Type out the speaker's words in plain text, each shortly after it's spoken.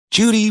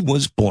Judy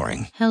was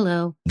boring.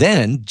 Hello.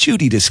 Then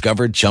Judy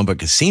discovered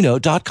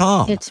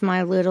ChumbaCasino.com. It's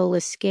my little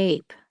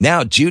escape.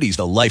 Now Judy's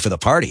the life of the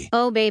party.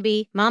 Oh,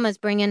 baby, mama's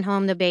bringing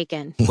home the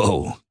bacon.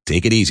 Whoa,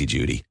 take it easy,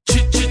 Judy.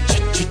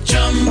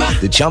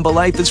 The Chumba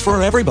life is for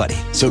everybody.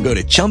 So go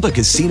to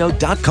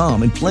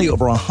ChumbaCasino.com and play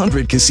over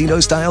 100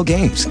 casino-style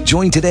games.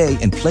 Join today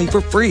and play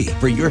for free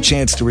for your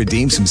chance to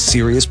redeem some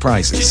serious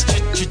prizes.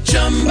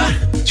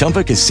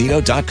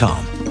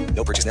 ChumbaCasino.com.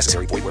 No purchase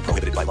necessary. Void where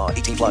prohibited by law.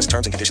 18 plus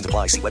terms and conditions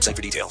apply. See website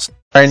for details.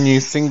 A new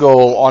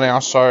single on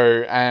our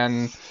show,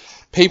 and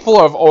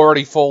people have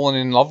already fallen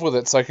in love with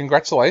it, so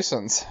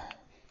congratulations.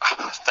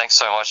 Thanks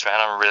so much, man.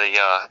 I'm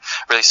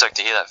really stoked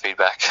to hear that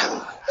feedback.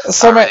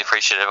 So, I'm really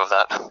appreciative of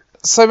that.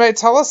 So, mate,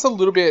 tell us a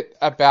little bit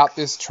about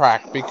this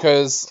track,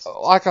 because,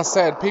 like I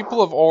said,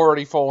 people have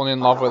already fallen in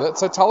love with it.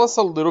 So tell us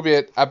a little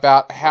bit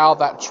about how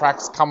that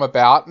track's come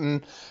about,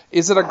 and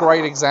is it a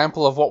great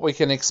example of what we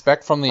can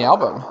expect from the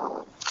album?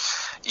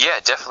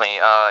 Yeah, definitely.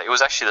 It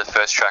was actually the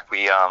first track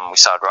we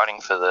started writing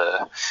for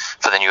the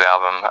new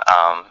album.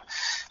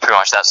 Pretty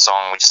much that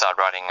song we started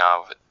writing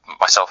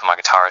myself and my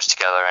guitarist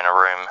together in a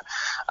room.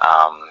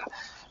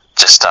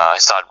 I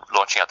started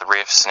launching out the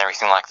riffs and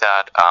everything like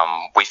that.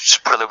 We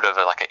just put a little bit of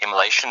an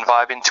immolation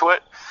vibe into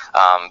it,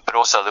 but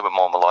also a little bit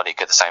more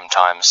melodic at the same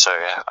time. So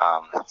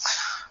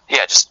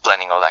just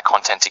blending all that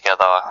content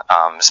together,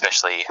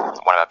 especially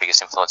one of our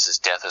biggest influences,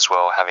 Death, as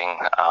well, having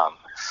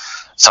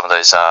some of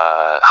those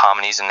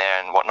harmonies in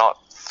there and whatnot.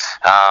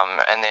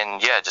 And then,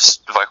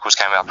 just vocals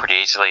came out pretty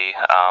easily.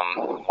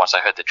 Once I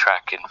heard the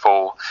track in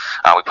full,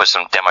 we put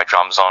some demo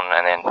drums on,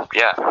 and then,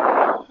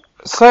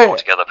 all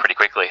together pretty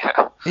quickly.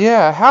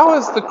 Yeah, how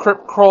has the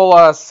Crypt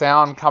Crawler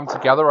sound come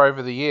together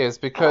over the years?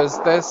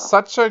 Because there's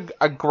such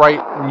a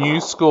great new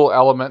school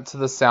element to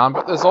the sound,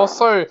 but there's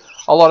also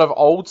a lot of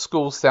old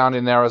school sound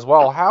in there as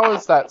well. How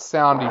has that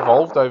sound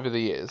evolved over the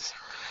years?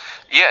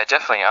 Yeah,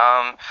 definitely.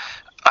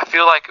 I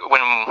feel like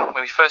when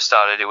we first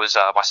started, it was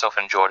myself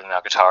and Jordan,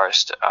 our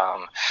guitarist.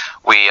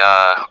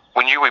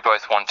 We knew we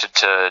both wanted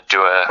to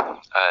do an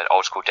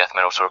old school death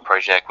metal sort of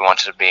project. We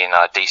wanted to be in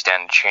D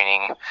standard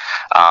tuning.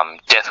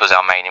 Death was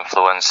our main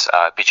influence,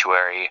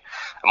 Obituary,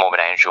 Morbid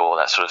Angel, all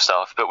that sort of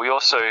stuff. But we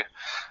also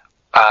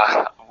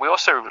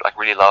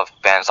really love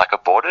bands like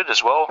Aborted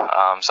as well.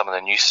 Some of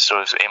the new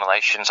sort of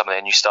immolation, some of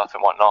their new stuff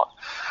and whatnot.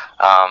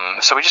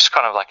 So we just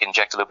kind of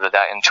inject a little bit of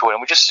that into it, and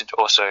we just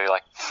also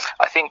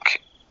I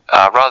think.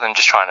 Rather than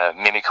just trying to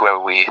mimic whoever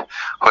we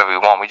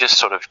want, we just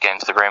sort of get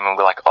into the room and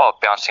we're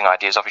bouncing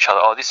ideas off each other.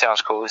 Oh, this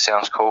sounds cool.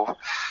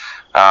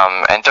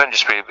 And don't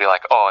just really be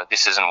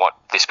this isn't what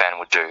this band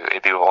would do.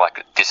 It'd be more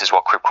this is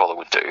what Crypt Crawler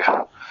would do.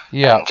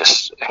 Yeah. And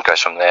it goes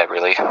from there,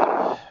 really.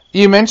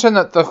 You mentioned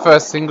that the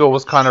first single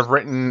was kind of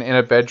written in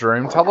a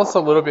bedroom. Tell us a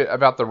little bit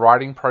about the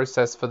writing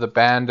process for the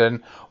band,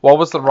 and what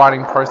was the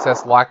writing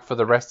process like for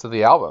the rest of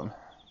the album?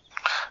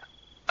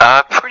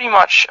 Pretty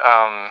much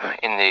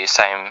in the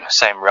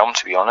same realm,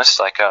 to be honest.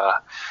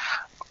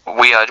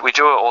 We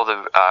do all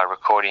the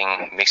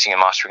recording, mixing, and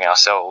mastering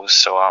ourselves.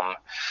 So it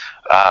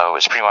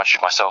was pretty much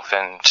myself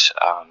and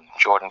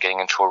Jordan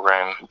getting into a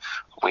room.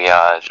 We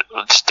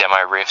just demo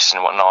riffs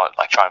and whatnot,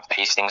 try and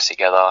piece things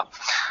together.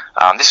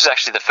 This was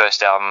actually the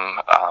first album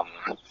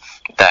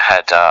that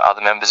had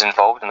other members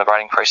involved in the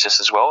writing process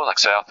as well.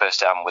 So our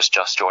first album was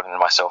just Jordan and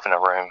myself in a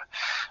room.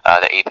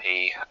 The EP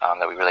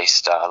that we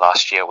released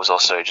last year was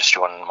also just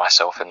Jordan and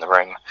myself in the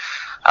room.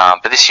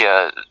 But this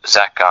year,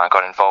 Zach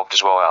got involved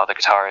as well, our other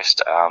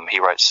guitarist. He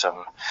wrote some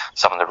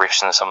of the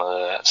riffs and some of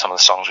the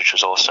songs, which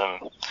was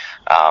awesome.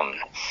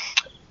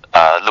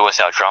 Lewis,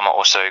 our drummer,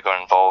 also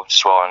got involved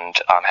as well and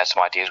had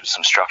some ideas with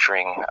some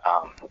structuring,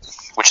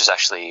 which is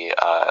actually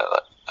a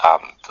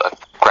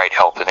great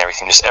help and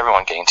everything. Just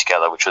everyone getting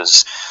together, which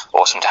was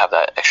awesome to have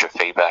that extra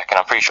feedback. And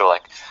I'm pretty sure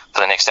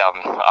for the next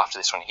album after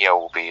this one here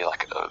will be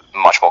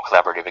much more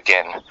collaborative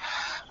again.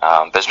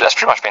 But that's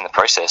pretty much been the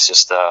process.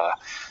 Just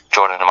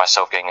Jordan and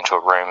myself getting into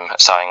a room,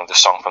 starting the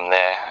song from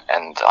there,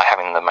 and I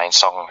having the main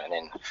song, and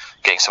then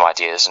getting some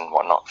ideas and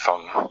whatnot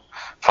from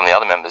the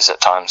other members at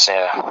times.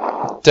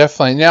 Yeah,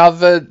 definitely. Now,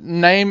 the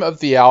name of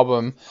the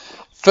album.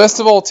 First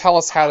of all, tell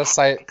us how to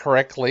say it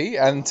correctly,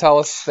 and tell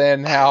us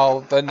then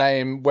how the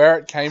name, where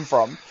it came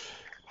from.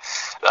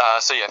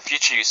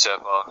 Future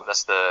Usurper.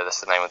 That's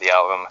the name of the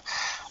album.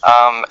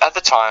 At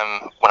the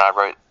time when I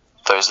wrote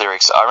those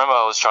lyrics, I remember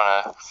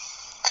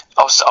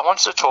I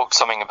wanted to talk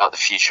something about the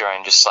future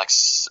and just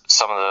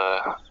some of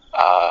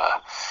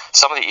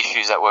the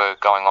issues that were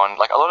going on.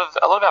 A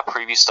lot of our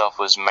previous stuff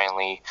was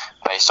mainly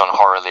based on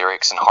horror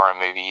lyrics and horror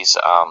movies.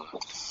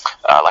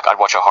 I'd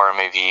watch a horror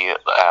movie,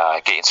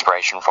 get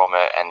inspiration from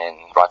it, and then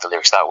write the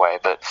lyrics that way.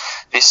 But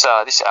this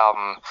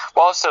album,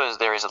 whilst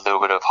there is a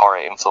little bit of horror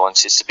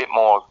influence, it's a bit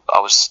more. I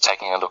was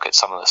taking a look at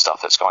some of the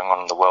stuff that's going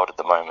on in the world at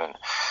the moment,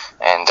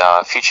 and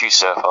Future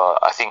Usurper.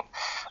 I think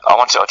I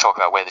wanted to talk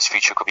about where this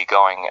future could be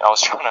going. And I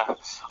was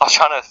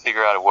trying to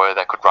figure out a word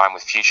that could rhyme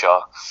with future.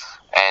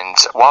 And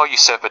while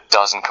usurper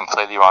doesn't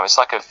completely rhyme, it's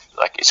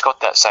it's got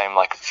that same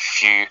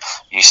future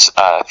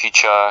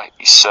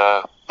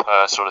usurper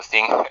sort of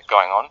thing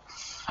going on.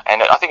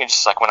 And I think it's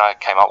just like when I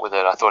came up with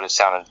it, I thought it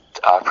sounded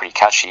pretty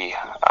catchy.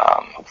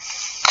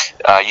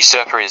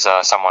 Usurper is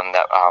someone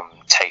that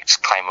takes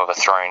claim of a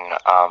throne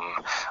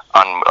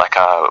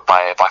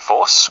by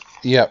force.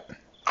 Yep.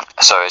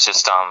 So it's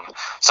just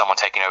someone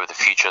taking over the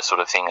future sort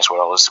of thing is what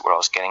I was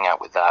getting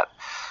at with that.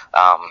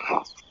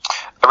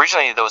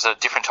 Originally, there was a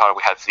different title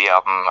we had for the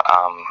album,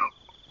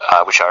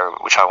 which I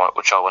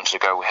wanted to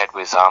go ahead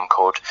with,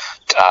 called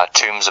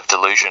Tombs of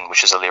Delusion,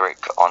 which is a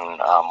lyric on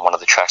one of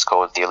the tracks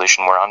called The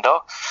Illusion We're Under,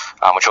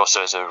 which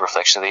also is a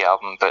reflection of the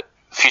album. But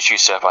Future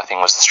Usurper, I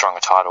think, was the stronger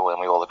title, and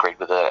we all agreed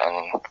with it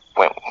and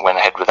went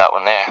ahead with that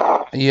one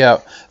there. Yeah.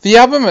 The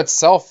album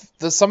itself,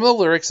 some of the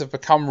lyrics have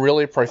become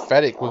really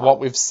prophetic with what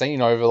we've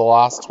seen over the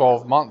last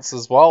 12 months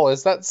as well.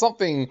 Is that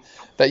something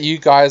that you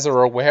guys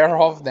are aware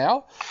of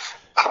now?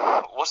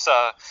 What's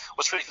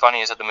really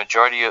funny is that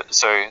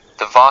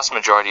the vast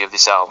majority of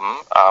this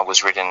album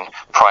was written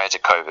prior to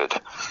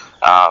COVID.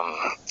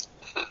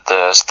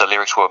 The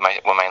lyrics were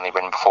mainly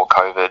written before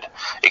COVID,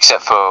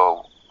 except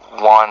for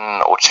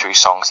one or two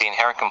songs. The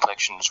Inherent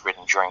Complexion was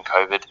written during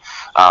COVID,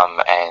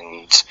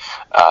 and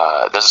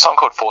there's a song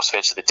called Force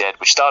Fed to the Dead,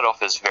 which started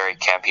off as very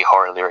campy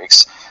horror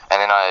lyrics, and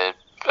then I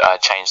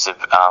changed the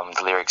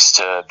lyrics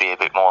to be a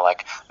bit more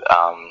like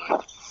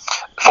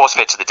Force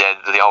Fed to the Dead.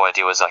 The whole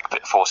idea was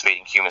like force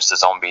feeding humans to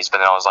zombies, but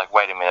then I was like,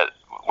 wait a minute,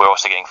 we're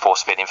also getting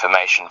force fed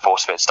information,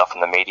 force fed stuff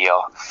in the media,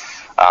 and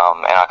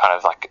I kind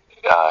of like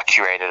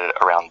curated it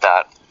around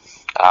that.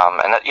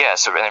 And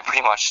then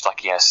pretty much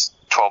like, yes,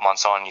 12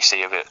 months on, you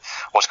see a bit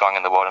what's going on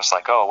in the world, and it's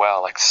like, oh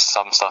wow, like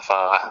some stuff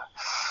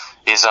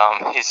is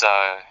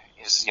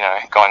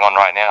going on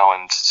right now,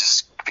 and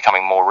just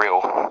becoming more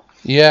real.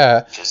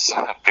 Yeah. Which is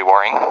a bit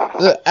worrying.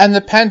 And the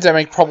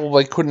pandemic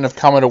probably couldn't have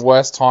come at a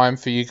worse time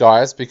for you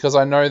guys, because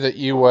I know that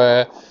you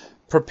were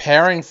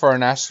preparing for a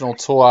national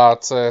tour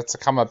to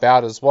come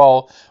about as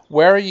well.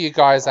 Where are you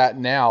guys at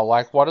now?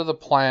 Like, what are the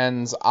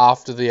plans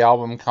after the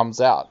album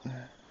comes out?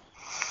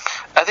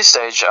 At this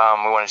stage,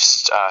 we want to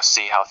just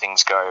see how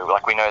things go.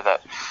 Like, we know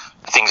that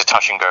things are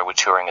touch and go with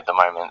touring at the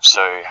moment,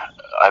 so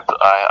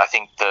I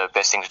think the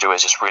best thing to do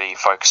is just really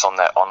focus on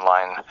that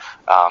online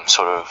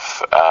sort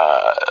of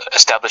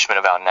establishment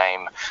of our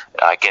name,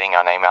 getting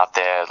our name out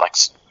there, like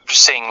just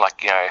seeing,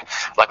 like,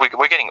 like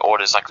we're getting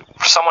orders. Like,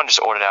 someone just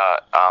ordered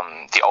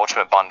the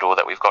Ultimate Bundle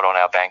that we've got on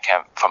our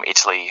Bandcamp from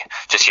Italy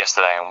just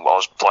yesterday, and I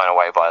was blown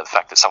away by the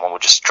fact that someone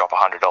would just drop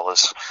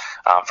 $100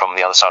 from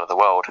the other side of the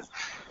world.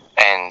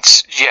 And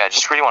yeah,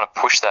 just really want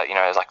to push that,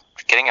 like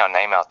getting our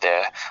name out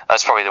there.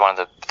 That's probably one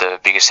of the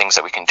biggest things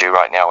that we can do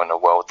right now in a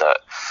world that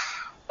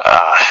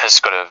has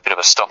got a bit of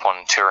a stop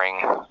on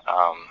touring.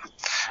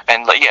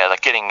 And like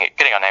getting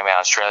our name out in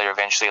Australia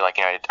eventually, like,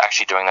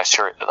 actually doing those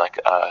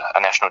a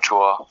national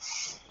tour.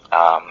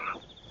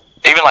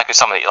 Even like with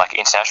some of the like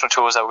international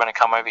tours that were going to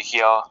come over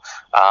here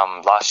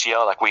last year,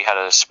 like we had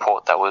a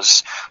support that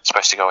was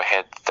supposed to go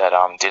ahead that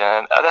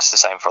didn't. That's the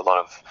same for a lot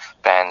of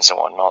bands and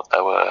whatnot that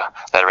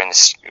are in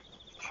this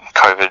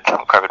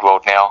COVID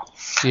world now.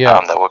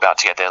 Yeah. That were about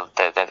to get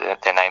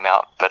their name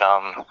out, but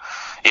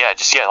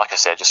like I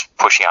said, just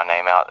pushing our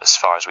name out as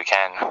far as we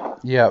can.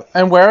 Yeah.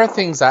 And where are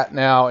things at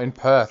now in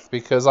Perth?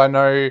 Because I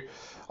know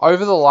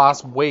over the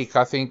last week,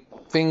 I think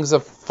things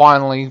have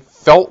finally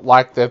felt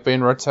like they've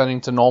been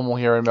returning to normal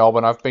here in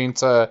Melbourne. I've been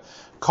to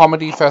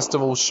comedy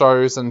festival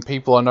shows and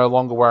people are no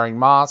longer wearing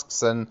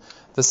masks, and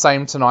the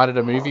same tonight at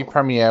a movie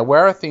premiere.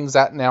 Where are things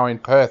at now in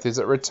Perth? Is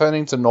it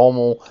returning to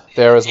normal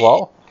there as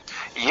well?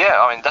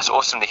 Yeah, I mean, that's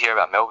awesome to hear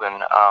about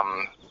Melbourne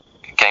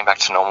getting back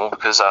to normal,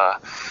 because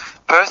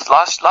Perth,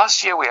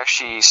 last year we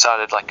actually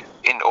started, like,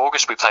 in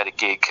August we played a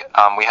gig.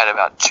 We had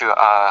about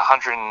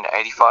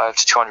 185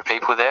 to 200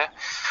 people there,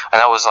 and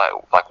that was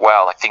like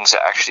wow, like things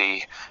are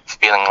actually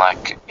feeling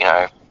like,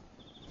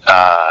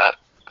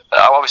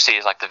 obviously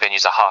like the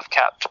venues are half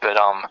capped, but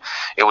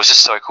it was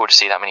just so cool to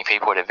see that many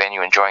people at a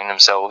venue enjoying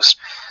themselves,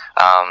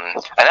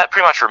 and that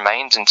pretty much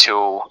remained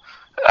until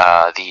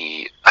I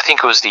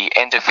think it was the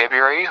end of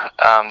February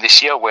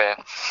this year, where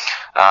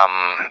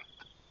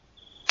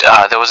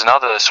there was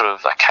another sort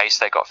of like case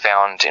that got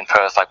found in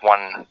Perth, like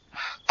one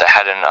that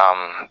hadn't,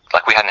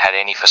 like we hadn't had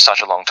any for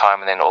such a long time,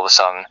 and then all of a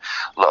sudden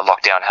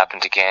lockdown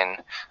happened again.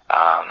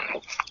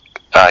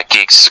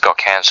 Gigs got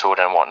cancelled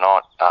and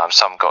whatnot.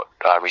 Some got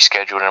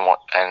rescheduled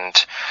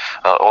and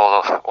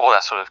all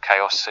that sort of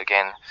chaos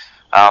again.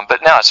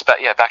 But now it's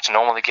back to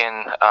normal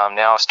again.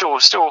 Now still,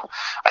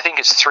 I think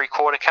it's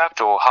 3/4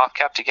 capped or half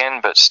capped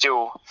again, but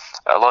still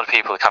a lot of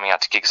people are coming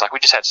out to gigs. Like we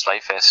just had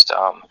Slayfest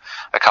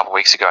a couple of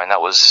weeks ago, and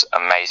that was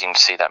amazing to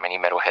see that many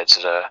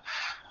metalheads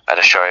at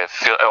a show. It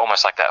feel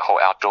almost like that whole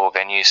outdoor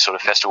venue sort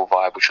of festival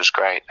vibe, which was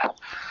great.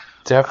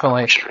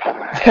 Definitely.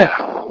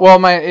 Yeah. Well,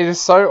 mate, it is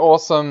so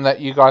awesome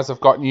that you guys have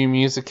got new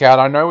music out.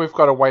 I know we've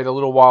got to wait a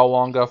little while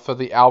longer for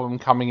the album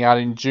coming out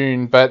in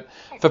June, but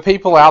for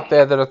people out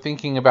there that are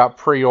thinking about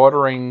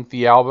pre-ordering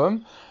the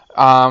album,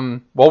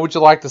 what would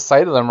you like to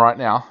say to them right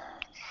now?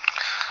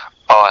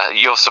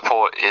 Your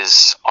support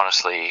is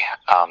honestly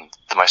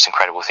the most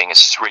incredible thing.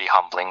 It's really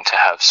humbling to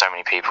have so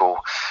many people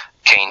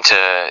keen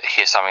to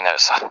hear something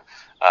that's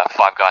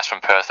five guys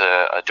from Perth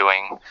are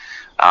doing.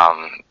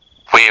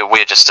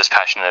 We're just as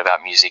passionate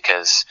about music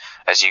as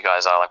you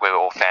guys are. Like, we're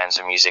all fans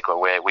of music.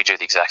 We do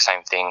the exact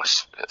same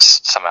things.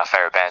 Some of our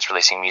favorite bands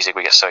releasing music,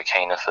 we get so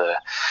keen if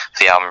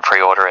the album and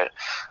pre-order it.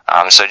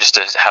 So just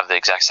to have the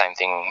exact same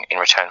thing in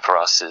return for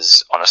us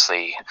is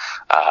honestly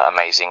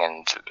amazing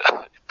and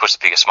puts the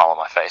biggest smile on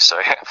my face.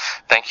 So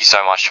thank you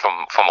so much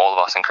from all of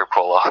us in Crypt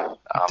Crawler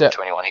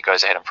to anyone who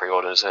goes ahead and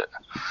pre-orders it.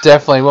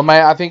 Definitely. Well,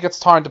 mate, I think it's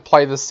time to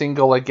play the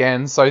single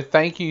again. So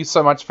thank you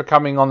so much for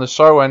coming on the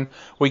show, and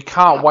we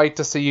can't wait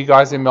to see you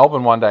guys in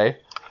Melbourne one day.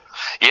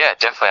 Yeah,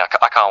 definitely.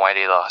 I can't wait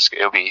either.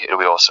 It'll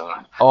be awesome.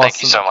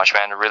 Thank you so much,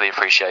 man. I really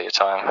appreciate your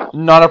time.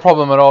 Not a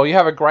problem at all. You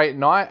have a great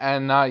night,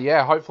 and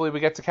hopefully we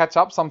get to catch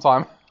up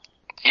sometime.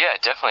 Yeah,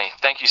 definitely.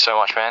 Thank you so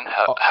much, man.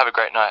 Have a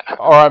great night.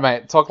 All right,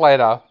 mate. Talk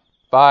later.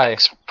 Bye.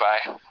 Thanks.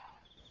 Bye.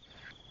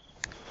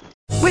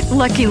 With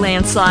Lucky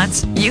Land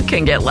Slots, you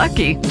can get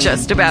lucky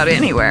just about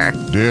anywhere.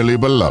 Dearly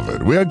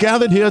beloved, we are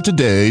gathered here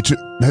today to...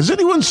 Has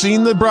anyone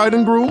seen the bride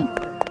and groom?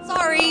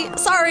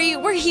 Sorry,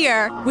 we're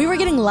here. We were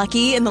getting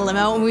lucky in the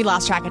limo and we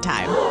lost track of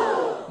time.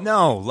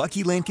 No,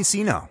 Lucky Land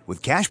Casino,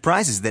 with cash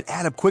prizes that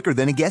add up quicker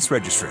than a guest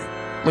registry.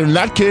 In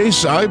that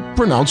case, I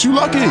pronounce you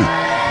lucky.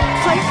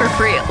 Play for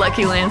free at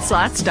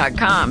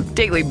LuckyLandSlots.com.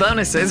 Daily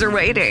bonuses are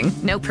waiting.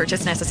 No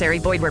purchase necessary.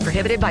 Void where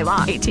prohibited by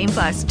law.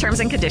 18+. Terms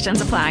and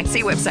conditions apply.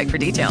 See website for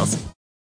details.